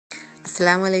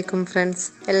അസ്സലാമു അലൈക്കും ഫ്രണ്ട്സ്,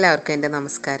 എല്ലാവർക്കും എൻ്റെ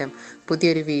നമസ്കാരം.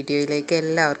 പുതിയൊരു വീഡിയോയിലേക്ക്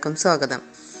എല്ലാവർക്കും സ്വാഗതം.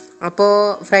 അപ്പോൾ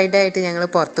ഫ്രൈഡേ ആയിട്ട് ഞങ്ങൾ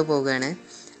പുറത്ത് പോവുകയാണ്.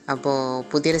 അപ്പോൾ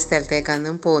പുതിയൊരു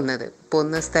സ്ഥലത്തേക്കാണ്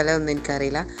പോകുന്ന സ്ഥലം ഒന്നും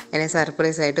എനിക്കറിയില്ല. എന്നെ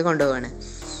സർപ്രൈസായിട്ട് കൊണ്ടുപോവാണ്.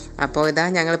 അപ്പോൾ ഇതാ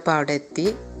ഞങ്ങളിപ്പോൾ അവിടെ എത്തി.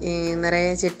 നിറയെ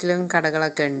ചുറ്റിലും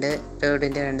കടകളൊക്കെ ഉണ്ട്.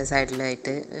 റോഡിൻ്റെ രണ്ട്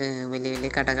സൈഡിലായിട്ട് വലിയ വലിയ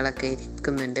കടകളൊക്കെ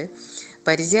ഇരിക്കുന്നുണ്ട്.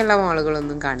 പരിചയമുള്ള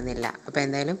മാളുകളൊന്നും കാണുന്നില്ല. അപ്പോൾ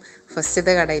എന്തായാലും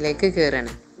ഫസ്റ്റത്തെ കടയിലേക്ക്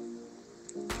കയറാണ്.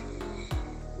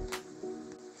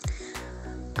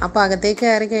 അപ്പോൾ അകത്തേക്ക്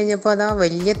കയറി കഴിഞ്ഞപ്പോൾ അതാ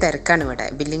വലിയ തിരക്കാണ് ഇവിടെ.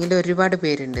 ബില്ലിങ്ങിൽ ഒരുപാട്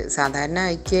പേരുണ്ട്. സാധാരണ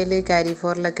ഐക്യയിൽ ക്യാരി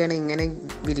ഫോറിലൊക്കെയാണ് ഇങ്ങനെ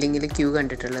ബില്ലിങ്ങിൽ ക്യൂ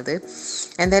കണ്ടിട്ടുള്ളത്.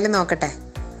 എന്തായാലും നോക്കട്ടെ.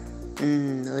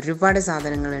 ഒരുപാട്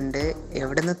സാധനങ്ങളുണ്ട്.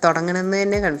 എവിടെ നിന്ന് തുടങ്ങണമെന്ന്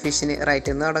തന്നെ കൺഫ്യൂഷന്.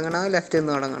 റൈറ്റിൽ നിന്ന് തുടങ്ങണോ ലെഫ്റ്റിൽ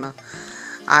നിന്ന് തുടങ്ങണോ,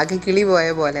 ആകെ കിളി പോയ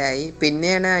പോലെ ആയി.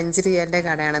 പിന്നെയാണ് 5 റിയാലിൻ്റെ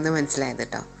കടയാണെന്ന് മനസ്സിലായത്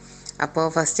കേട്ടോ. അപ്പോൾ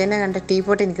ഫസ്റ്റ് തന്നെ കണ്ട ടീ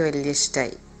പോട്ട് എനിക്ക് വലിയ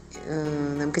ഇഷ്ടമായി.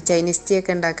 നമുക്ക് ചൈനീസ് ടീ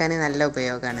ഒക്കെ ഉണ്ടാക്കാൻ നല്ല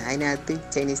ഉപയോഗമാണ്. അതിനകത്ത്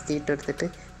ചൈനീസ് ടീ ഇട്ടെടുത്തിട്ട്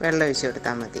വെള്ളം ഒഴിച്ച്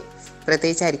കൊടുത്താൽ മതി.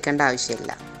 പ്രത്യേകിച്ച് അരിക്കേണ്ട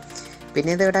ആവശ്യമില്ല.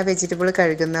 പിന്നെ ഇതിവിടെ വെജിറ്റബിൾ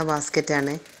കഴുകുന്ന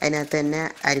ബാസ്ക്കറ്റാണ്. അതിനകത്ത് തന്നെ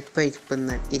അരിപ്പ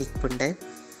ഇരിപ്പുണ്ട്.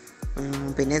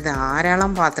 പിന്നെ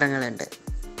ധാരാളം പാത്രങ്ങളുണ്ട്.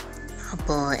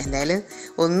 അപ്പോൾ എന്തായാലും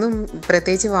ഒന്നും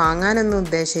പ്രത്യേകിച്ച് വാങ്ങാനൊന്നും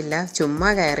ഉദ്ദേശമില്ല,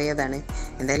 ചുമ്മാ കയറിയതാണ്.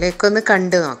 എന്തായാലും ഒക്കെ ഒന്ന്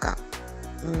കണ്ടു നോക്കാം.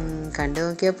 കണ്ടു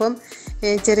നോക്കിയപ്പം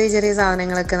ചെറിയ ചെറിയ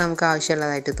സാധനങ്ങളൊക്കെ നമുക്ക്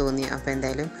ആവശ്യമുള്ളതായിട്ട് തോന്നി. അപ്പോൾ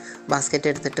എന്തായാലും ബാസ്ക്കറ്റ്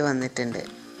എടുത്തിട്ട് വന്നിട്ടുണ്ട്.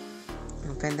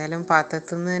 അപ്പോൾ എന്തായാലും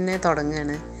പാത്രത്തിൽ നിന്ന് തന്നെ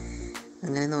തുടങ്ങുകയാണ്.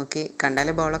 അങ്ങനെ നോക്കി കണ്ടാൽ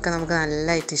ബൗളൊക്കെ നമുക്ക്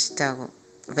നല്ലതായിട്ട് ഇഷ്ടമാകും.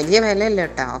 വലിയ വിലയല്ല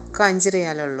കേട്ടോ, ഒക്കെ 5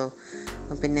 റിയാലുള്ളൂ.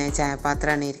 പിന്നെ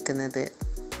ചായപാത്രമാണ് ഇരിക്കുന്നത്.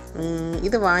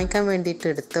 ഇത് വാങ്ങിക്കാൻ വേണ്ടിയിട്ട്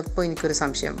എടുത്തപ്പോൾ എനിക്കൊരു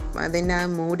സംശയം. അതിൻ്റെ ആ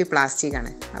മൂടി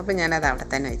പ്ലാസ്റ്റിക്കാണ്. അപ്പോൾ ഞാനത് അവിടെ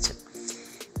തന്നെ വെച്ചു.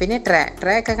 പിന്നെ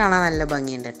ട്രേ ഒക്കെ കാണാൻ നല്ല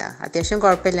ഭംഗിയുണ്ട് കേട്ടോ. അത്യാവശ്യം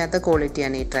കുഴപ്പമില്ലാത്ത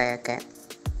ക്വാളിറ്റിയാണ് ഈ ട്രേ ഒക്കെ.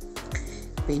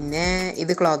 പിന്നെ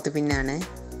ഇത് ക്ലോത്ത് പിന്നാണ്.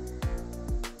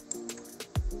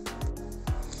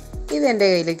 ഇതെൻ്റെ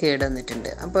കയ്യിൽ കേട് വന്നിട്ടുണ്ട്.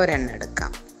 അപ്പോൾ ഒരെണ്ണം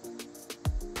എടുക്കാം.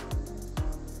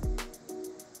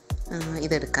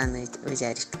 ഇതെടുക്കാമെന്ന്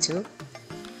വിചാരിച്ചു.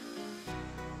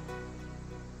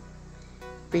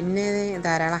 പിന്നെ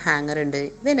ധാരാളം ഹാങ്ങർ ഉണ്ട്.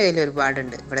 ഇതെൻ്റെ കയ്യിൽ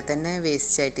ഒരുപാടുണ്ട്. ഇവിടെ തന്നെ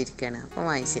വേസ്റ്റ് ആയിട്ടിരിക്കുകയാണ്, അപ്പോൾ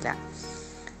വാങ്ങിച്ചില്ല.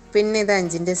 പിന്നെ ഇത്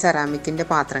 5 സെറാമിക്കിൻ്റെ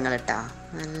പാത്രങ്ങൾ ഇട്ടാ,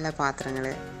 നല്ല പാത്രങ്ങൾ.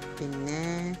 പിന്നെ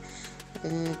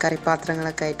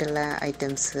കറിപ്പാത്രങ്ങളൊക്കെ ആയിട്ടുള്ള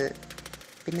ഐറ്റംസ്.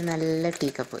 പിന്നെ നല്ല ടീ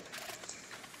കപ്പ്,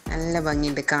 നല്ല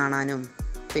ഭംഗിയുണ്ട് കാണാനും.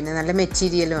 പിന്നെ നല്ല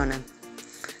മെറ്റീരിയലുമാണ്.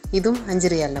 ഇതും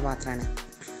 5 റിയാലിൻ്റെ പാത്രമാണ്.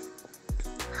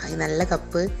 അത് നല്ല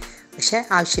കപ്പ്, പക്ഷെ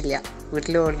ആവശ്യമില്ല.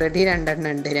 വീട്ടിൽ ഓൾറെഡി 2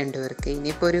 എണ്ണം ഉണ്ട് 2 പേർക്ക്.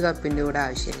 ഇനിയിപ്പോൾ ഒരു കപ്പിൻ്റെ കൂടെ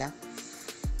ആവശ്യമില്ല.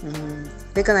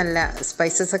 ഇതൊക്കെ നല്ല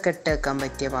സ്പൈസസ് ഒക്കെ ഇട്ട് വെക്കാൻ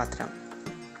പറ്റിയ പാത്രം.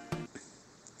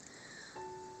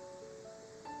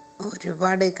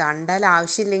 ഒരുപാട് കണ്ടാൽ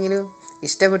ആവശ്യമില്ലെങ്കിലും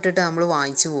ഇഷ്ടപ്പെട്ടിട്ട് നമ്മൾ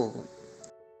വാങ്ങിച്ചു പോകും.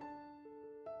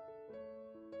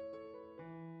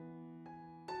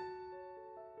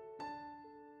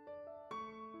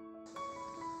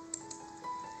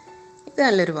 ഇത്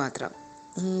നല്ലൊരു പാത്രം.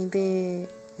 ഇത്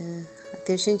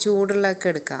അത്യാവശ്യം ചൂടുള്ളതൊക്കെ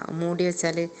എടുക്കാം. മൂടി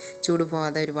വെച്ചാൽ ചൂട്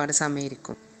പോകാതെ ഒരുപാട് സമയം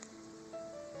ഇരിക്കും.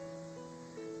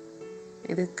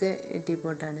 ഇതൊക്കെ ടീ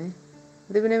പോട്ടാണ്.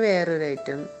 ഇത് പിന്നെ വേറൊരു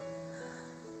ഐറ്റം.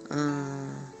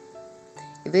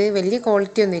 ഇത് വലിയ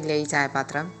ക്വാളിറ്റി ഒന്നുമില്ല ഈ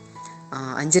ചായപാത്രം.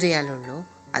 5 റിയാലുള്ളൂ.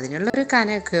 അതിനുള്ളൊരു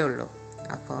കനമൊക്കെ ഉള്ളൂ.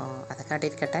 അപ്പോൾ അതൊക്കെ അവിടെ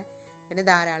ഇരിക്കട്ടെ. പിന്നെ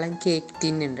ധാരാളം കേക്ക്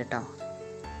ടിന്നുണ്ട് കേട്ടോ.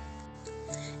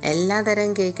 എല്ലാതരം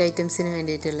കേക്ക് ഐറ്റംസിന്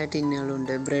വേണ്ടിയിട്ടുള്ള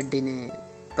ടിന്നുകളുണ്ട്. ബ്രെഡിന്,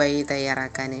 പൈ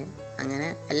തയ്യാറാക്കാൻ, അങ്ങനെ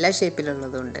എല്ലാ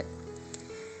ഷേപ്പിലുള്ളതുണ്ട്.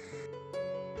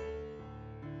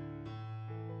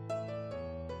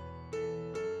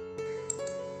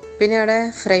 പിന്നെ അവിടെ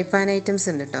ഫ്രൈ പാൻ ഐറ്റംസ്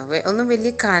ഉണ്ട് കേട്ടോ. ഒന്നും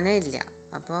വലിയ കനമില്ല.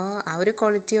 അപ്പോൾ ആ ഒരു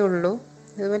ക്വാളിറ്റിയേ ഉള്ളൂ.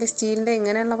 അതുപോലെ സ്റ്റീലിൻ്റെ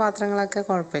ഇങ്ങനെയുള്ള പാത്രങ്ങളൊക്കെ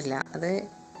കുഴപ്പമില്ല. അത്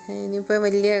ഇനിയിപ്പോൾ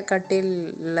വലിയ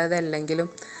കട്ടിയുള്ളതല്ലെങ്കിലും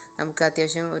നമുക്ക്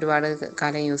അത്യാവശ്യം ഒരുപാട്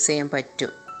കാലം യൂസ് ചെയ്യാൻ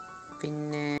പറ്റും.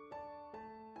 പിന്നെ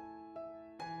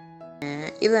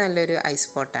ഇത് നല്ലൊരു ഐസ്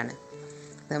പോട്ടാണ്.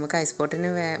 നമുക്ക് ഐസ്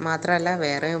പോട്ടിന് മാത്രമല്ല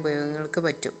വേറെ ഉപയോഗങ്ങൾക്ക്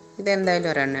പറ്റും. ഇതെന്തായാലും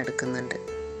ഒരെണ്ണം എടുക്കുന്നുണ്ട്.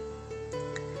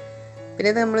 പിന്നെ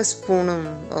ഇത് നമ്മൾ സ്പൂണും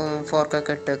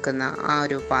ഫോർക്കൊക്കെ ഇട്ട് വെക്കുന്ന ആ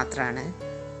ഒരു പാത്രമാണ്.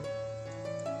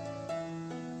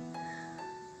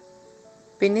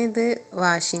 പിന്നെ ഇത്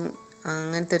വാഷിംഗ്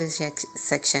അങ്ങനത്തെ ഒരു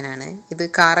സെക്ഷനാണ്. ഇത്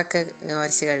കാറൊക്കെ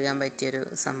വരച്ച് കഴുകാൻ പറ്റിയൊരു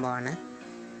സംഭവമാണ്.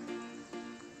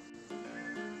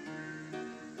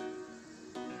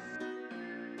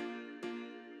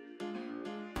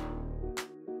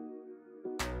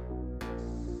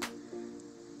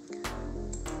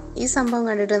 ഈ സംഭവം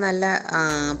കണ്ടിട്ട് നല്ല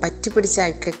പറ്റി പിടിച്ച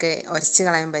അഴുക്കൊക്കെ ഉരച്ച്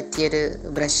കളയാൻ പറ്റിയൊരു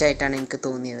ബ്രഷായിട്ടാണ് എനിക്ക്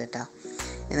തോന്നിയത് കേട്ടോ.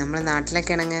 നമ്മുടെ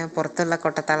നാട്ടിലൊക്കെ ആണെങ്കിൽ പുറത്തുള്ള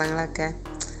കൊട്ടത്തളങ്ങളൊക്കെ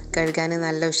കഴുകാൻ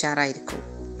നല്ല ഉഷാറായിരിക്കും.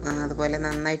 അതുപോലെ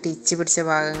നന്നായിട്ട് ഇച്ചി പിടിച്ച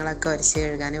ഭാഗങ്ങളൊക്കെ ഉരച്ച്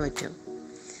കഴുകാൻ പറ്റും.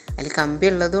 അതിൽ കമ്പി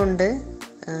ഉള്ളതുകൊണ്ട്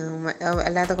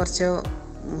അല്ലാതെ കുറച്ച്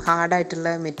ഹാർഡായിട്ടുള്ള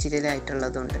മെറ്റീരിയൽ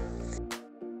ആയിട്ടുള്ളതുണ്ട്.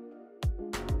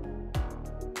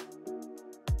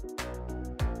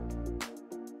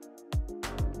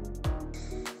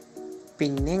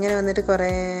 പിന്നെ ഇങ്ങനെ വന്നിട്ട് കുറേ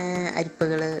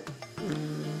അരിപ്പകൾ,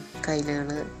 കയ്ലുകൾ,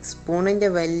 സ്പൂണിൻ്റെ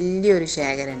വലിയൊരു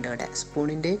ശേഖരമുണ്ട് ഇവിടെ.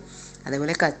 സ്പൂണിൻ്റെ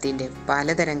അതേപോലെ കത്തീൻ്റെ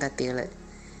പലതരം കത്തികൾ.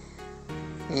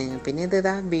 പിന്നെ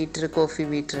ഇതാ ബീറ്റർ, കോഫി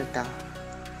ബീറ്റർ കേട്ടോ.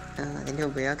 അതിൻ്റെ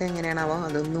ഉപയോഗം എങ്ങനെയാണാവോ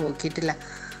അതൊന്നും നോക്കിയിട്ടില്ല.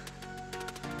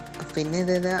 പിന്നെ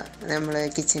ഇതാ നമ്മൾ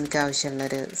കിച്ചണിക്ക്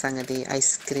ആവശ്യമുള്ളൊരു സംഗതി,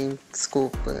 ഐസ്ക്രീം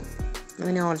സ്കൂപ്പ്.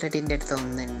 അങ്ങനെ ഓൾറെഡി എൻ്റെ അടുത്ത്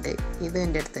ഒന്നുണ്ട്, ഇത്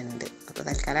എൻ്റെ അടുത്തുണ്ട്. അപ്പോൾ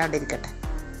തൽക്കാലം അവിടെ ഇരിക്കട്ടെ.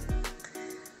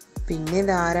 പിന്നെ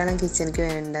ധാരാളം കിച്ചണിക്ക്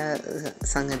വേണ്ട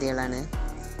സംഗതികളാണ്.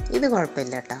 ഇത്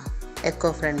കുഴപ്പമില്ല കേട്ടോ, എക്കോ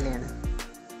ഫ്രണ്ട്ലിയാണ്.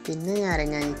 പിന്നെ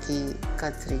നാരങ്ങാനിക്ക്,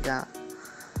 കത്രിക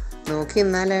നോക്കി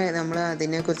നിന്നാലേ നമ്മൾ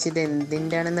അതിനെക്കുറിച്ച് ഇത്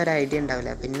എന്തിൻ്റെ ആണെന്നൊരു ഐഡിയ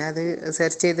ഉണ്ടാവില്ല. പിന്നെ അത്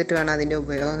സെർച്ച് ചെയ്തിട്ട് വേണം അതിൻ്റെ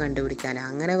ഉപയോഗം കണ്ടുപിടിക്കാൻ.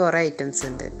 അങ്ങനെ കുറേ ഐറ്റംസ്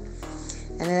ഉണ്ട്.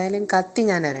 എന്തായാലും കത്തി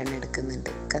ഞാൻ ഒരെണ്ണം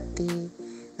എടുക്കുന്നുണ്ട്. കത്തി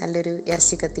നല്ലൊരു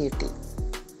ഇറച്ചി കത്തി കിട്ടി.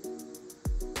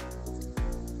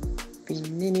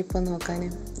 പിന്നെ ഇനിയിപ്പോൾ നോക്കാൻ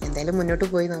എന്തായാലും മുന്നോട്ട്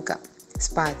പോയി നോക്കാം.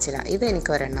 സ്പാച്ചില, ഇത്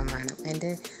എനിക്ക് ഒരെണ്ണം വേണം.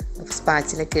 എൻ്റെ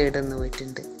സ്പാച്ചില കേടുന്ന്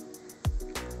പോയിട്ടുണ്ട്.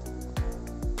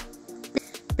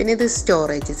 പിന്നെ ഇത്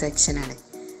സ്റ്റോറേജ് സെക്ഷനാണ്.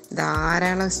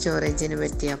 ധാരാളം സ്റ്റോറേജിന്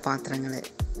പറ്റിയ പാത്രങ്ങൾ,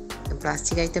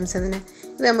 പ്ലാസ്റ്റിക് ഐറ്റംസ്. അതിന്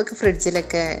ഇത് നമുക്ക്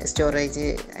ഫ്രിഡ്ജിലൊക്കെ സ്റ്റോറേജ്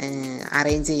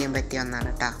അറേഞ്ച് ചെയ്യാൻ പറ്റിയ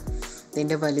ഒന്നാണ് കേട്ടോ.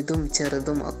 ഇതിൻ്റെ വലുതും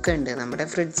ചെറുതും ഒക്കെ ഉണ്ട്. നമ്മുടെ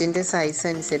ഫ്രിഡ്ജിൻ്റെ സൈസ്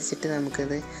അനുസരിച്ചിട്ട്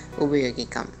നമുക്കിത്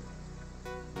ഉപയോഗിക്കാം.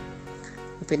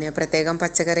 പിന്നെ പ്രത്യേകം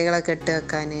പച്ചക്കറികളൊക്കെ ഇട്ട്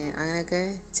വെക്കാൻ അങ്ങനെയൊക്കെ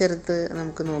ചെറുത്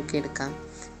നമുക്ക് നോക്കിയെടുക്കാം.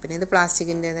 പിന്നെ ഇത്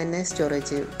പ്ലാസ്റ്റിക്കിൻ്റെ തന്നെ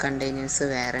സ്റ്റോറേജ് കണ്ടെയ്നേഴ്സ്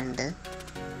വേറെ ഉണ്ട്.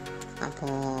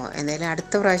 അപ്പോൾ എന്തായാലും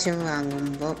അടുത്ത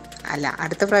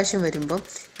പ്രാവശ്യം വരുമ്പോൾ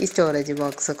ഈ സ്റ്റോറേജ്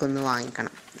ബോക്സൊക്കെ ഒന്ന്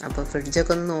വാങ്ങിക്കണം. അപ്പോൾ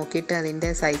ഫ്രിഡ്ജൊക്കെ ഒന്ന് നോക്കിയിട്ട്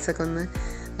അതിൻ്റെ സൈസൊക്കെ ഒന്ന്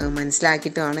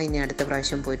മനസ്സിലാക്കിയിട്ട് വേണം ഇനി അടുത്ത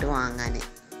പ്രാവശ്യം പോയിട്ട് വാങ്ങാൻ.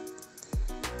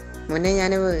 മുന്നേ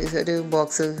ഞാൻ ഒരു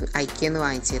ബോക്സ് ഐക്യെന്ന്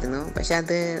വാങ്ങിച്ചിരുന്നു. പക്ഷെ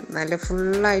അത് നല്ല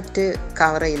ഫുള്ളായിട്ട്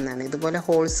കവർ ചെയ്യുന്നതാണ്. ഇതുപോലെ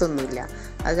ഹോൾസ് ഒന്നുമില്ല.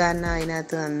 അത് കാരണം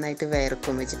അതിനകത്ത് നന്നായിട്ട്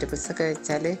വേർക്കും. വെജിറ്റബിൾസൊക്കെ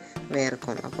വെച്ചാൽ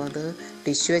വേർക്കും. അപ്പോൾ അത്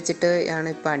ടിഷ്യൂ വെച്ചിട്ട് ആണ്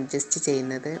ഇപ്പോൾ അഡ്ജസ്റ്റ്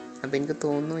ചെയ്യുന്നത്. അപ്പോൾ എനിക്ക്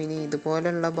തോന്നുന്നു ഇനി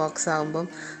ഇതുപോലുള്ള ബോക്സ് ആകുമ്പം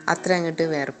അത്ര അങ്ങോട്ട്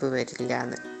വേർപ്പ് വരില്ല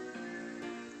എന്ന്.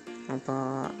 അപ്പോൾ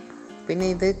പിന്നെ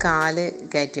ഇത് കാല്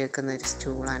കയറ്റി വെക്കുന്ന ഒരു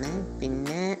സ്റ്റൂളാണ്.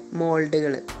 പിന്നെ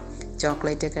മോൾഡുകൾ,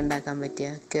 ചോക്ലേറ്റൊക്കെ ഉണ്ടാക്കാൻ പറ്റിയ,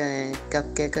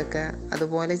 കപ്പ് കേക്കൊക്കെ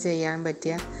അതുപോലെ ചെയ്യാൻ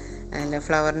പറ്റിയ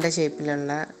ഫ്ലവറിൻ്റെ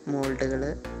ഷേപ്പിലുള്ള മോൾഡുകൾ.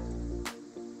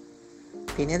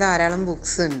 പിന്നെ ധാരാളം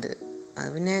ബുക്സ് ഉണ്ട്. അത്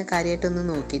പിന്നെ കാര്യമായിട്ടൊന്നും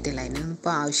നോക്കിയിട്ടില്ല, അതിനൊന്നും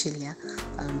ഇപ്പോൾ ആവശ്യമില്ല.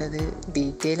 അതുകൊണ്ടത്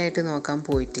ഡീറ്റെയിൽ ആയിട്ട് നോക്കാൻ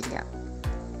പോയിട്ടില്ല.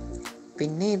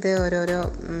 പിന്നെ ഇത് ഓരോരോ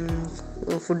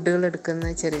ഫുഡുകൾ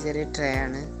എടുക്കുന്ന ചെറിയ ചെറിയ ട്രേ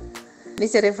ആണ്. ഇനി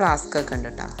ചെറിയ ഫ്ലാസ്കൊക്കെ ഉണ്ട്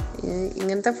കേട്ടോ.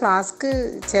 ഇങ്ങനത്തെ ഫ്ലാസ്ക്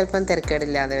ചിലപ്പം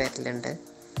തിരക്കേടില്ലാതെ വരലുണ്ട്.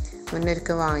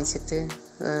 മുന്നൊരിക്കൽ വാങ്ങിച്ചിട്ട്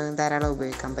ധാരാളം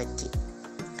ഉപയോഗിക്കാൻ പറ്റി.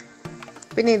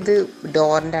 പിന്നെ ഇത്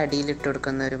ഡോറിൻ്റെ അടിയിലിട്ട്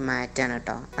കൊടുക്കുന്ന ഒരു മാറ്റാണ്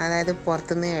കേട്ടോ. അതായത്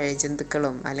പുറത്തുനിന്ന്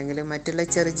ഇഴജന്തുക്കളും അല്ലെങ്കിൽ മറ്റുള്ള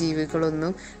ചെറു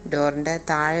ജീവികളൊന്നും ഡോറിൻ്റെ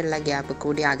താഴെയുള്ള ഗ്യാപ്പ്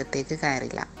കൂടി അകത്തേക്ക്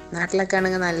കയറില്ല. നാട്ടിലൊക്കെ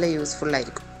ആണെങ്കിൽ നല്ല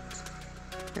യൂസ്ഫുള്ളായിരിക്കും.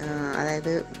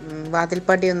 അതായത്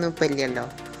വാതിൽപ്പടിയൊന്നും ഇപ്പം ഇല്ലല്ലോ.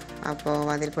 അപ്പോൾ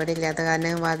വാതിൽപ്പടി ഇല്ലാത്ത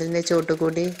കാരണം വാതിലിൻ്റെ ചോട്ട്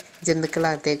കൂടി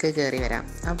ജന്തുക്കളകത്തേക്ക് കയറി വരാം.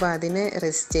 അപ്പോൾ അതിന്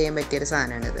റെസിസ്റ്റ് ചെയ്യാൻ പറ്റിയൊരു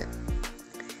സാധനമാണിത്.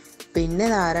 പിന്നെ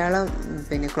ധാരാളം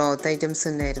ക്ലോത്ത് ഐറ്റംസ്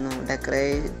ഉണ്ടായിരുന്നു.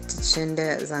 ഡെക്കറേഷൻ്റെ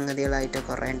സംഗതികളായിട്ട്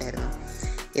കുറേ ഉണ്ടായിരുന്നു.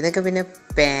 ഇതൊക്കെ പിന്നെ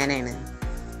പേനയാണ്.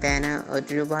 പേന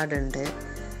ഒരുപാടുണ്ട്.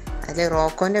 അതിൽ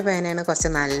റോക്കോൻ്റെ പേനയാണ്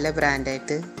കുറച്ച് നല്ല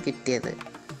ബ്രാൻഡായിട്ട് കിട്ടിയത്.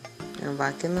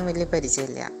 ബാക്കിയൊന്നും വലിയ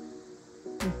പരിചയമില്ല.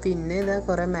 പിന്നെ ഇതാ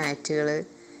കുറേ മാറ്റുകൾ,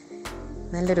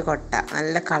 നല്ലൊരു കൊട്ട,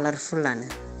 നല്ല കളർഫുള്ളാണ്.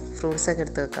 ഫ്രൂട്ട്സൊക്കെ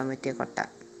എടുത്ത് വെക്കാൻ പറ്റിയ കൊട്ട.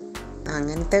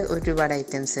 അങ്ങനത്തെ ഒരുപാട്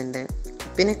ഐറ്റംസ് ഉണ്ട്.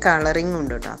 പിന്നെ കളറിങ്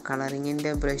ഉണ്ട് കേട്ടോ.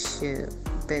 കളറിങ്ങിൻ്റെ ബ്രഷ്,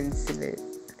 പെൻസില്,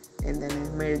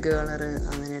 മെഴുക് കളറ്,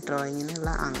 അങ്ങനെ ഡ്രോയിങ്ങിനുള്ള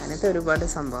അങ്ങനത്തെ ഒരുപാട്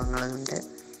സംഭവങ്ങളുണ്ട്.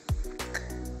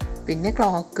 പിന്നെ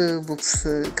ക്ലോക്ക്,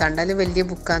 ബുക്സ്, കണ്ടാൽ വലിയ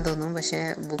ബുക്കാന്ന് തോന്നും. പക്ഷേ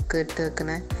ബുക്ക് ഇട്ട്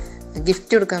വെക്കണ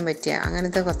ഗിഫ്റ്റ് കൊടുക്കാൻ പറ്റിയ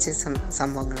അങ്ങനത്തെ കുറച്ച്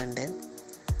സംഭവങ്ങളുണ്ട്.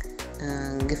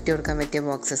 ഗിഫ്റ്റ് കൊടുക്കാൻ പറ്റിയ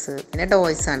ബോക്സസ്. പിന്നെ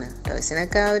ടോയ്സാണ്.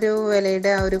 ടോയ്സിനൊക്കെ ആ ഒരു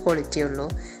വിലയുടെ ആ ഒരു ക്വാളിറ്റി ഉള്ളൂ.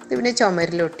 ഇത് പിന്നെ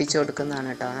ചുമരിൽ ഒട്ടിച്ച് കൊടുക്കുന്നതാണ്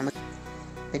കേട്ടോ.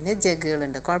 പിന്നെ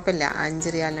ജഗ്ഗുകളുണ്ട്. കുഴപ്പമില്ല,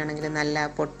 5 റിയാലിനാണെങ്കിൽ നല്ല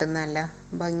പൊട്ടുന്ന നല്ല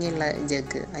ഭംഗിയുള്ള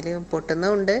ജഗ്ഗ്. അതിൽ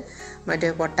പൊട്ടുന്നതുണ്ട്, മറ്റേ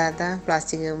പൊട്ടാത്ത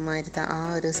പ്ലാസ്റ്റിക് മാതിരത്തെ ആ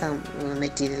ഒരു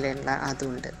മെറ്റീരിയലുള്ള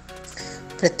അതുണ്ട്.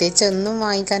 പ്രത്യേകിച്ച് ഒന്നും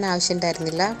വാങ്ങിക്കാൻ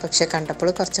ആവശ്യമുണ്ടായിരുന്നില്ല. പക്ഷെ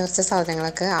കണ്ടപ്പോൾ കുറച്ച്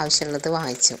സാധനങ്ങളൊക്കെ ആവശ്യമുള്ളത്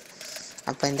വാങ്ങിച്ചു.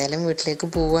 അപ്പോൾ എന്തായാലും വീട്ടിലേക്ക്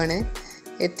പോവുകയാണ്.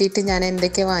 എത്തിയിട്ട് ഞാൻ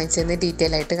എന്തൊക്കെയാണ് വാങ്ങിച്ചതെന്ന്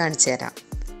ഡീറ്റെയിൽ ആയിട്ട് കാണിച്ചു തരാം.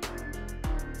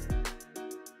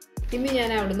 ഇന്ന് ഞാൻ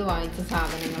അവിടുന്ന് വാങ്ങിച്ച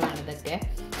സാധനങ്ങളാണ് ഇതൊക്കെ.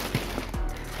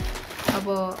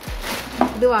 അപ്പോൾ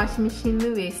ഇത് വാഷിംഗ്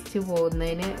മെഷീനിൽ വേസ്റ്റ്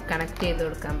പോകുന്നതിന് കണക്ട് ചെയ്ത്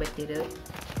കൊടുക്കാൻ പറ്റിയൊരു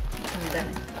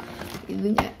എന്താണ് ഇത്.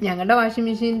 ഞങ്ങളുടെ വാഷിംഗ്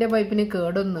മെഷീനിൻ്റെ പൈപ്പിന്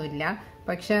കേടൊന്നുമില്ല.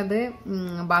 പക്ഷെ അത്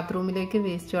ബാത്റൂമിലേക്ക്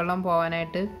വേസ്റ്റ് വെള്ളം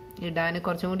പോകാനായിട്ട് ഇടാൻ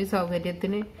കുറച്ചും കൂടി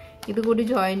സൗകര്യത്തിന് ഇത് കൂടി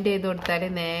ജോയിൻ്റ് ചെയ്ത് കൊടുത്താൽ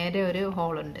നേരെ ഒരു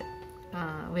ഹോളുണ്ട്,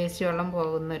 വേസ്റ്റ് വെള്ളം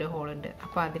പോകുന്ന ഒരു ഹോളുണ്ട്.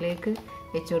 അപ്പോൾ അതിലേക്ക്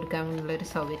വെച്ച് കൊടുക്കാനുള്ളൊരു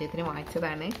സൗകര്യത്തിന്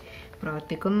വാങ്ങിച്ചതാണ്.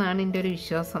 പ്രവർത്തിക്കുന്നതാണ് എൻ്റെ ഒരു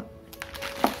വിശ്വാസം.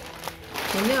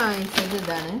 പിന്നെ വാങ്ങിച്ചത്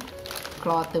ഇതാണ്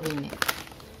ക്ലോത്ത് പിന്ന്.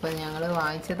 ഇപ്പോൾ ഞങ്ങൾ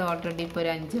വാങ്ങിച്ചത് ഓൾറെഡി ഇപ്പോൾ ഒരു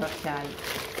 5 വർഷമായി.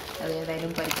 അത്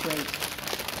ഏതായാലും പരിക്കുമായി.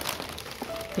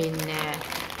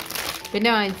 പിന്നെ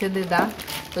വാങ്ങിച്ചത് ഇതാ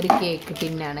ഒരു കേക്ക്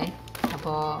ടിന്നാണ്.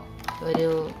 അപ്പോൾ ഒരു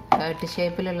ഹേർട്ട്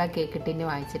ഷേപ്പിലുള്ള കേക്ക് ടിന്ന്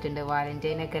വാങ്ങിച്ചിട്ടുണ്ട്.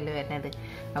 വാലന്റൈനൊക്കെ അല്ലേ വരുന്നത്.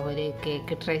 അപ്പോൾ ഒരു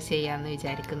കേക്ക് ട്രൈ ചെയ്യാമെന്ന്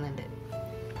വിചാരിക്കുന്നുണ്ട്.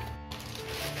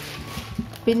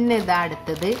 പിന്നെ ഇതാ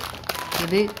അടുത്തത്,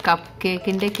 ഇത് കപ്പ്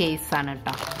കേക്കിൻ്റെ കേസാണ്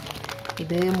കേട്ടോ.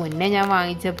 ഇത് മുന്നേ ഞാൻ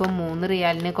വാങ്ങിച്ചപ്പോൾ 3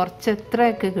 റിയാലിന് കുറച്ച്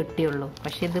എത്രയൊക്കെ കിട്ടിയുള്ളൂ.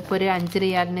 പക്ഷേ ഇതിപ്പോൾ ഒരു 5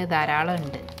 റിയാലിന് ധാരാളം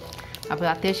ഉണ്ട്. അപ്പോൾ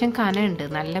അത്യാവശ്യം കനമുണ്ട്,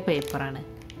 നല്ല പേപ്പറാണ്.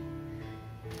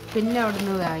 പിന്നെ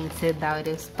അവിടുന്ന് വാങ്ങിച്ചത് ഇതാ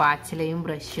ഒരു സ്പാച്ചിലയും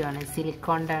ബ്രഷുമാണ്,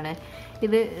 സിലിക്കോണ്ടാണ്.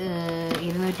 ഇത്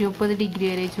 230 ഡിഗ്രി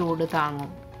വരെ ചൂട് താങ്ങും.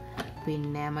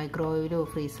 പിന്നെ മൈക്രോവേവിലോ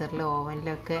ഫ്രീസറിലോ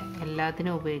ഓവനിലൊക്കെ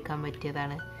എല്ലാത്തിനും ഉപയോഗിക്കാൻ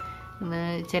പറ്റിയതാണ്.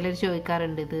 ചിലർ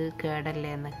ചോദിക്കാറുണ്ട് ഇത്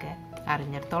കേടല്ലേ എന്നൊക്കെ.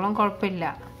 അറിഞ്ഞിടത്തോളം കുഴപ്പമില്ല,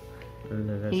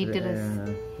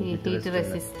 ഹീറ്റ്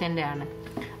റെസിസ്റ്റൻ്റ് ആണ്.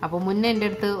 അപ്പോൾ മുന്നേ എൻ്റെ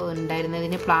അടുത്ത്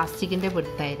ഉണ്ടായിരുന്നതിന് പ്ലാസ്റ്റിക്കിൻ്റെ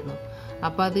പിടുത്തായിരുന്നു.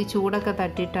 അപ്പോൾ അത് ചൂടൊക്കെ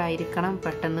തട്ടിയിട്ടായിരിക്കണം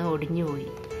പെട്ടെന്ന് ഒടിഞ്ഞു പോയി.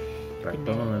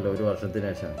 ഒരു വർഷത്തിന്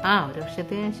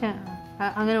ശേഷം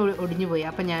അങ്ങനെ ഒടിഞ്ഞു പോയി.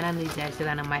 അപ്പം ഞാനന്ന്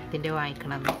വിചാരിച്ചതാണ് മരത്തിൻ്റെ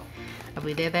വാങ്ങിക്കണമെന്ന്. അപ്പോൾ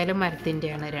ഇതേതായാലും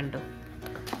മരത്തിൻ്റെയാണ് രണ്ടും.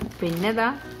 പിന്നെ ഇതാ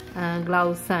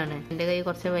ഗ്ലൗസാണ്. എൻ്റെ കൈ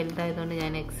കുറച്ച് വലുതായതുകൊണ്ട്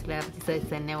ഞാൻ എക്സ് ലാർജ് സൈസ്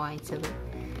തന്നെ വാങ്ങിച്ചത്.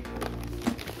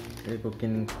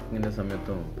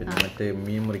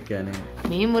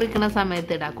 മീൻ മുറിക്കണ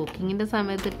സമയത്ത് ഇടാം, കുക്കിങ്ങിൻ്റെ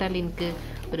സമയത്ത് ഇട്ടാൽ എനിക്ക്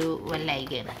ഒരു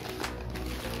വല്ലായികയാണ്.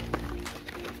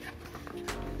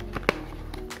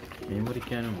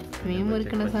 മീൻ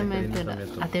മുറിക്കണ സമയത്ത് ഇടാം,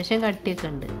 അത്യാവശ്യം കട്ടിയൊക്കെ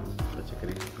ഉണ്ട്.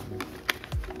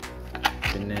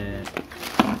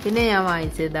 പിന്നെ ഞാൻ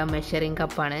വാങ്ങിച്ചത് ഇതാ മെഷറിങ്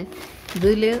കപ്പാണ്.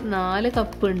 ഇതിൽ 4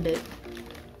 കപ്പ് ഉണ്ട്.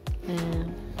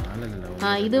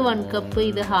 ഇത് 1 കപ്പ്,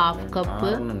 ഇത് ഹാഫ്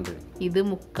കപ്പ്, ഇത്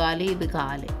 3/4, ഇത്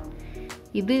 1/4.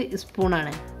 ഇത്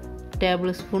സ്പൂണാണ്, ടേബിൾ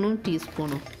സ്പൂണും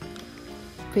ടീസ്പൂണും.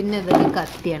 പിന്നെ ഇതൊരു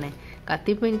കത്തിയാണ്.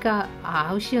 കത്തി ഇപ്പോൾ എനിക്ക്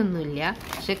ആവശ്യമൊന്നുമില്ല,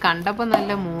 പക്ഷെ കണ്ടപ്പോൾ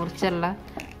നല്ല മൂർച്ചുള്ള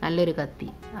നല്ലൊരു കത്തി.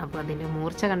 അപ്പോൾ അതിൻ്റെ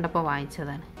മൂർച്ച കണ്ടപ്പോൾ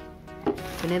വാങ്ങിച്ചതാണ്.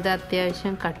 പിന്നെ ഇത്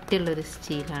അത്യാവശ്യം കട്ടിയുള്ളൊരു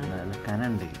സ്റ്റീലാണ്,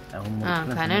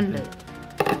 കനുണ്ട്.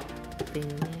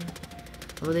 പിന്നെ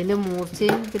അപ്പോൾ ഇതിൻ്റെ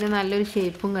മൂർച്ചയും പിന്നെ നല്ലൊരു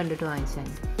ഷേപ്പും കണ്ടിട്ട്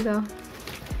വാങ്ങിച്ചാണ്. ഇതോ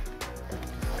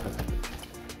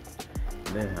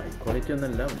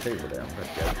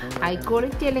ഹൈ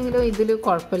ക്വാളിറ്റി അല്ലെങ്കിലും ഇതിൽ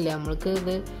കുഴപ്പമില്ല. നമ്മൾക്ക്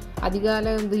ഇത്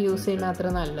അധികകാലം ഇത് യൂസ് ചെയ്യുന്ന അത്ര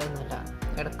നല്ലതൊന്നുമില്ല.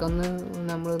 ഇടയ്ക്കൊന്ന്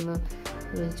നമ്മളൊന്ന്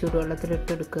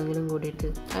ചൂടുവെള്ളത്തിലിട്ടെടുക്കെങ്കിലും കൂടിയിട്ട്,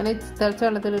 അങ്ങനെ തിളച്ച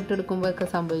വെള്ളത്തിലിട്ടെടുക്കുമ്പോഴൊക്കെ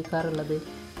സംഭവിക്കാറുള്ളത്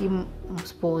ഈ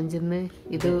സ്പോഞ്ചിൽ നിന്ന്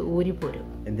ഇത് ഊരിപ്പോരും.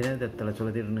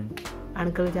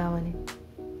 അണുക്കൾ ചാവാന്.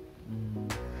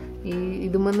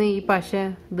 ഇതുമെന്ന് ഈ പശ,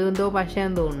 ഇതെന്തോ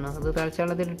പശയാന്ന് തോന്നുന്നു. അത് തിളച്ച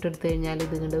വെള്ളത്തിലിട്ടെടുത്ത് കഴിഞ്ഞാൽ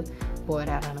ഇത് കണ്ട്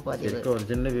പോരാറാണ് പതിവ്.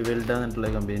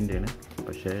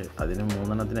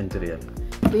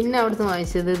 പിന്നെ അവിടുന്ന്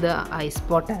വാങ്ങിച്ചത് ഇത് ഐസ്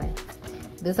പോട്ടാണ്.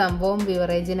 ഇത് സംഭവം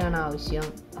ബിവറേജിനാണ് ആവശ്യം,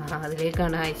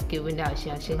 അതിലേക്കാണ് ഐസ് ക്യൂബിൻ്റെ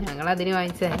ആവശ്യം. പക്ഷേ ഞങ്ങൾ അതിന്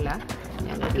വാങ്ങിച്ചതല്ല,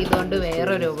 ഞങ്ങൾക്ക് ഇതുകൊണ്ട്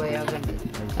വേറൊരു ഉപയോഗമുണ്ട്.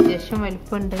 അത്യാവശ്യം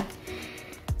വലിപ്പമുണ്ട്.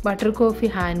 ബട്ടർ കോഫി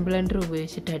ഹാൻഡ് ബ്ലെൻഡർ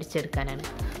ഉപയോഗിച്ചിട്ട് അടിച്ചെടുക്കാനാണ്.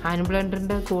 ഹാൻഡ്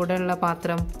ബ്ലെൻഡറിൻ്റെ കൂടെയുള്ള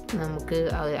പാത്രം നമുക്ക്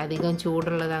അധികം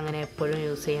ചൂടുള്ളത് അങ്ങനെ എപ്പോഴും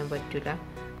യൂസ് ചെയ്യാൻ പറ്റില്ല.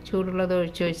 ചൂടുള്ളത്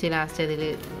ഒഴിച്ചൊഴിച്ച് ലാസ്റ്റ് അതിൽ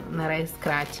നിറയെ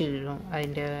സ്ക്രാച്ച് വീഴും,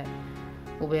 അതിൻ്റെ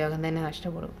ഉപയോഗം തന്നെ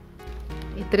നഷ്ടപ്പെടും.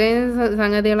 ഇത്രയും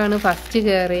സംഗതികളാണ് ഫസ്റ്റ്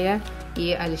കയറിയ ഈ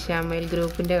അൽഷാമേൽ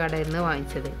ഗ്രൂപ്പിൻ്റെ കടയിൽ നിന്ന്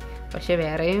വാങ്ങിച്ചത്. പക്ഷേ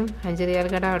വേറെയും 5 റിയാൽ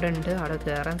കട അവിടെ ഉണ്ട്, അവിടെ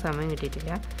കയറാൻ സമയം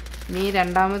കിട്ടിയിട്ടില്ല. ഇനി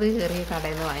രണ്ടാമത് കയറിയ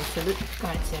കടയിൽ നിന്ന് വാങ്ങിച്ചത്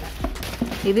കാണിച്ചു തരാം.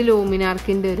 ഇത്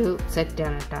ലൂമിനാർക്കിൻ്റെ ഒരു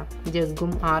സെറ്റാണ് കേട്ടോ.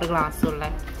 ജഗ്ഗും 6 ഗ്ലാസ്സുള്ള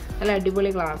നല്ല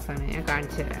അടിപൊളി ഗ്ലാസ്സാണ്, ഞാൻ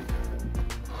കാണിച്ചു തരാം.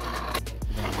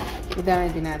 ഇതാണ്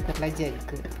ഇതിനകത്തുള്ള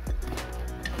ജഗ്.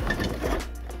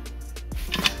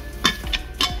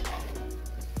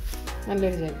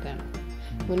 നല്ലൊരു ജഗ്ഗാണ്.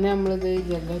 മുന്നേ നമ്മളിത്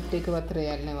ജഗ് ഒറ്റയ്ക്ക് 10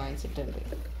 റിയാലിന് വാങ്ങിച്ചിട്ടുണ്ട്.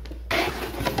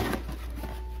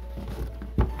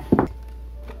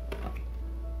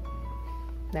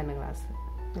 ഇതാണ് ഗ്ലാസ്,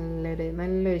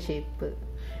 നല്ലൊരു ഷേപ്പ്.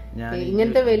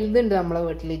 ഇങ്ങനത്തെ വലുതുണ്ട് നമ്മളെ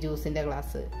വീട്ടിൽ ജ്യൂസിൻ്റെ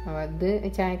ഗ്ലാസ്. അപ്പോൾ അത്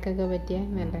ചായക്കൊക്കെ പറ്റിയ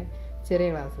നല്ല ചെറിയ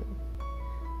ഗ്ലാസ്.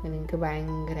 എനിക്ക്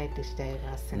ഭയങ്കരമായിട്ട് ഇഷ്ടമായ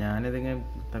ഗ്ലാസ്.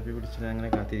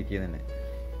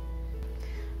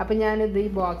 അപ്പം ഞാനിത് ഈ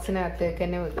ബോക്സിനകത്തേക്ക്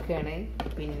തന്നെ വെക്കുകയാണ്.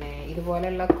 പിന്നെ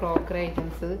ഇതുപോലെയുള്ള ക്രോക്കറി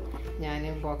ഐറ്റംസ് ഞാൻ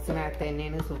ബോക്സിനകത്ത്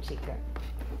തന്നെയാണ് സൂക്ഷിക്കുക.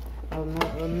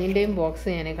 ഒന്നിൻ്റെയും ബോക്സ്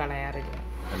ഞാൻ കളയാറില്ല.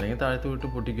 അല്ലെങ്കിൽ താഴത്തോട്ട്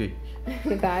പൊട്ടിക്കോയി.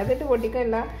 താഴത്തിട്ട്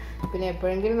പൊട്ടിക്കല്ല, പിന്നെ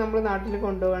എപ്പോഴെങ്കിലും നമ്മൾ നാട്ടിൽ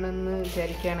കൊണ്ടുപോകണമെന്ന്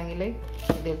വിചാരിക്കുകയാണെങ്കിൽ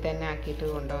ഇതിൽ തന്നെ ആക്കിയിട്ട്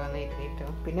കൊണ്ടുപോകാൻ കരുതിയിട്ടോ.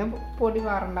 പിന്നെ പൊടി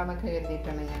വാറണ്ടെന്നൊക്കെ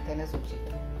കരുതിയിട്ടാണ് ഇങ്ങനെ തന്നെ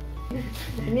സൂക്ഷിക്കുന്നത്.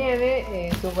 ഇനി ഞാൻ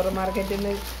സൂപ്പർ മാർക്കറ്റിൽ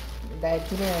നിന്ന്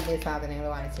ഡയറ്റിന് വേണ്ടിയ സാധനങ്ങൾ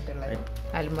വാങ്ങിച്ചിട്ടുള്ളത്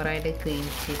അൽമറയുടെ ക്രീം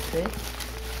ചീസ്,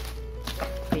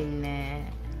 പിന്നെ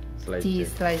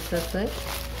ചീസ് സ്ലൈസസ്,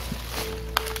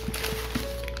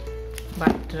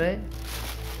 ബട്ടർ,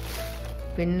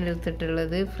 പിന്നെ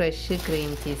എടുത്തിട്ടുള്ളത് ഫ്രഷ് ക്രീം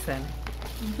ചീസാണ്.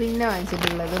 പിന്നെ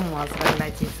വാങ്ങിച്ചിട്ടുള്ളത് മോസറല്ല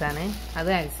ചീസാണ്.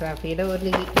 അത് അൽസാഫിയുടെ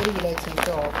ഒരു കിലോ ചീസ്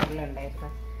ഓഫറിലുണ്ടായിരുന്നു,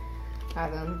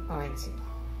 അതും വാങ്ങിച്ചു.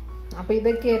 അപ്പോൾ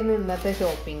ഇതൊക്കെയായിരുന്നു ഇന്നത്തെ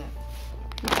ഷോപ്പിംഗ്.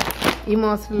 ഈ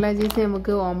മോസറല്ല ചീസ്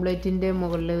നമുക്ക് ഓംലെറ്റിൻ്റെ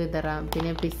മുകളിൽ വിതറാം,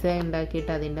 പിന്നെ പിസ്സ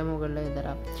ഉണ്ടാക്കിയിട്ട് അതിൻ്റെ മുകളിൽ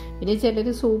വിതറാം. പിന്നെ ചിലർ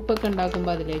സൂപ്പൊക്കെ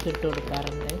ഉണ്ടാക്കുമ്പോൾ അതിലേക്ക് ഇട്ട്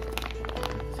കൊടുക്കാറുണ്ട്.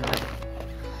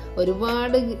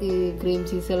 ഒരുപാട് ക്രീം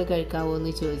ചീസുകൾ കഴിക്കാവോ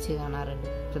എന്ന് ചോദിച്ച് കാണാറുണ്ട്,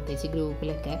 പ്രത്യേകിച്ച്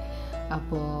ഗ്രൂപ്പിലൊക്കെ.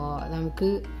 അപ്പോൾ നമുക്ക്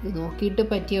നോക്കിയിട്ട്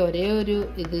പറ്റിയ ഒരേ ഒരു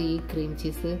ഇത് ഈ ക്രീം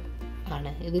ചീസ്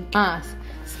ആണ്. ഇത്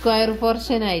സ്ക്വയർ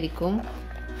പോർഷൻ ആയിരിക്കും,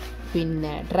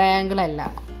 പിന്നെ ട്രയാങ്കിൾ അല്ല.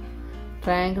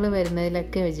 ട്രയാങ്കിൾ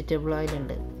വരുന്നതിലൊക്കെ വെജിറ്റബിൾ ഓയിൽ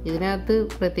ഉണ്ട്, ഇതിനകത്ത്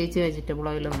പ്രത്യേകിച്ച് vegetable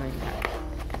ഓയിലൊന്നുമില്ല.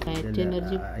 Fat,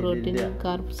 energy, protein,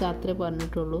 carbs അത്രേ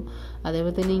പറഞ്ഞിട്ടുള്ളൂ.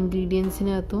 അതേപോലെ തന്നെ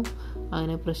ഇൻഗ്രീഡിയൻസിനകത്തും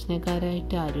അങ്ങനെ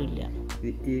പ്രശ്നക്കാരായിട്ട് ആരുമില്ല.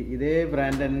 ഇതേ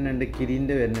ബ്രാൻഡ് തന്നെ ഉണ്ട്,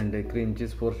 കിരീൻ്റെ വരുന്നുണ്ട് ക്രീം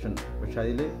ചീസ് പോർഷൻ. പക്ഷെ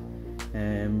അതിൽ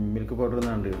മിൽക്ക് പൗഡർ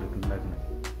എന്നാണ് ഉണ്ടാക്കുന്നത്,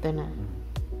 തന്നെ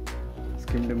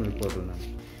സ്കിംഡ് മിൽക്ക് പൗഡർ എന്നാണ്.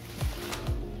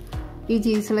 ഈ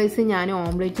ചീസ് സ്ലൈസ് ഞാൻ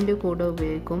ഓംലെറ്റിൻ്റെ കൂടെ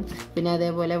ഉപയോഗിക്കും. പിന്നെ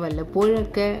അതേപോലെ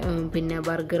വല്ലപ്പോഴൊക്കെ പിന്നെ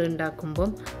ബർഗർ ഉണ്ടാക്കുമ്പം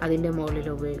അതിൻ്റെ മുകളിൽ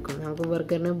ഉപയോഗിക്കും. നമുക്ക്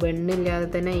ബർഗറിന് ബണ്ണില്ലാതെ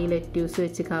തന്നെ ഈ ലെറ്റ്യൂസ്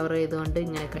വെച്ച് കവർ ചെയ്തുകൊണ്ട്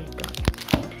ഇങ്ങനെ കഴിക്കാം.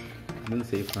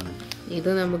 ഇത്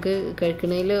നമുക്ക്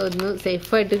കഴിക്കണതിൽ ഒന്ന്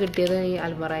സേഫായിട്ട് കിട്ടിയത് ഈ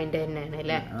അൽമറൈൻ്റെ തന്നെയാണ്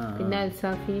അല്ലേ. പിന്നെ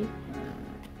അൽസാഫി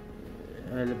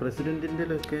പ്രസിഡന്റിൻ്റെ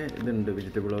ഇതുണ്ട്,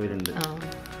 വെജിറ്റബിൾ ഓയിൽ ഉണ്ട്.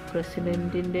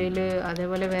 പ്രസിഡന്റിൻ്റെ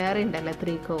അതേപോലെ വേറെ ഉണ്ടല്ലോ,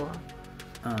 ത്രീ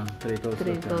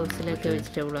കൗസിലൊക്കെ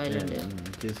വെജിറ്റബിൾ ഓയിൽ ഉണ്ട്.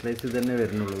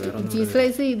 ചീസ്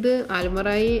സ്ലൈസ് ഇത്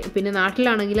അൽമറായി, പിന്നെ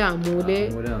നാട്ടിലാണെങ്കിൽ അമൂല്,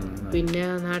 പിന്നെ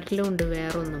നാട്ടിലും ഉണ്ട്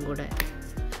വേറെ ഒന്നും കൂടെ,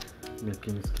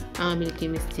 മിൽക്കി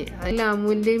മിസ്റ്റ്. അതിൽ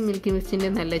അമൂലിൻ്റെയും മിൽക്കി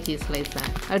മിസ്റ്റിൻ്റെയും നല്ല ചീസ്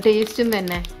സ്ലൈസാണ്. അത് ടേസ്റ്റും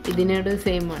തന്നെ ഇതിനോട്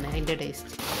സെയിം ആണ് അതിൻ്റെ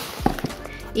ടേസ്റ്റ്.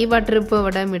 ഈ ബട്ടർ ഇപ്പോൾ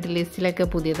ഇവിടെ മിഡിൽ ഈസ്റ്റിലൊക്കെ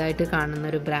പുതിയതായിട്ട് കാണുന്ന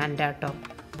ഒരു ബ്രാൻഡാട്ടോ.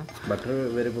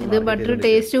 ഇത് ബട്ടർ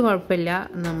ടേസ്റ്റ് കുഴപ്പമില്ല,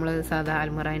 നമ്മൾ സാധാ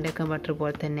അൽമറായിൻ്റെ ഒക്കെ ബട്ടർ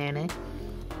പോലെ തന്നെയാണ്.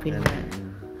 പിന്നെ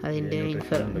അതിൻ്റെ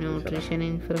ന്യൂട്രീഷൻ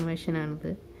ഇൻഫർമേഷനാണിത്.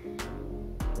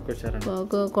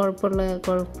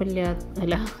 കുഴപ്പമില്ല,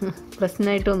 അല്ല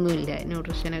പ്രശ്നമായിട്ടൊന്നുമില്ല,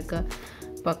 ന്യൂട്രീഷനൊക്കെ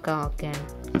പക്ക ഓക്കെയാണ്.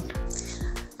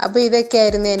 അപ്പോൾ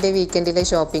ഇതൊക്കെയായിരുന്നു എൻ്റെ വീക്കെൻഡിലെ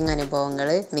ഷോപ്പിംഗ് അനുഭവങ്ങൾ.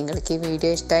 നിങ്ങൾക്ക് ഈ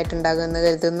വീഡിയോ ഇഷ്ടമായിട്ടുണ്ടാകുമെന്ന്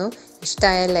കരുതുന്നു.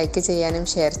 ഇഷ്ടമായാൽ ലൈക്ക് ചെയ്യാനും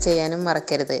ഷെയർ ചെയ്യാനും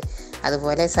മറക്കരുത്.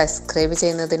 അതുപോലെ സബ്സ്ക്രൈബ്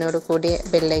ചെയ്യുന്നതിനോട് കൂടി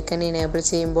ബെല്ലൈക്കൺ ഇനേബിൾ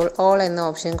ചെയ്യുമ്പോൾ ഓൾ എന്ന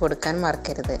ഓപ്ഷൻ കൊടുക്കാൻ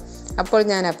മറക്കരുത്. അപ്പോൾ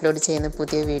ഞാൻ അപ്ലോഡ് ചെയ്യുന്ന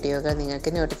പുതിയ വീഡിയോകൾ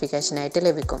നിങ്ങൾക്ക് നോട്ടിഫിക്കേഷനായിട്ട്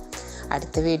ലഭിക്കും.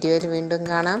 അടുത്ത വീഡിയോയിൽ വീണ്ടും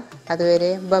കാണാം.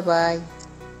 അതുവരെ ബൈ.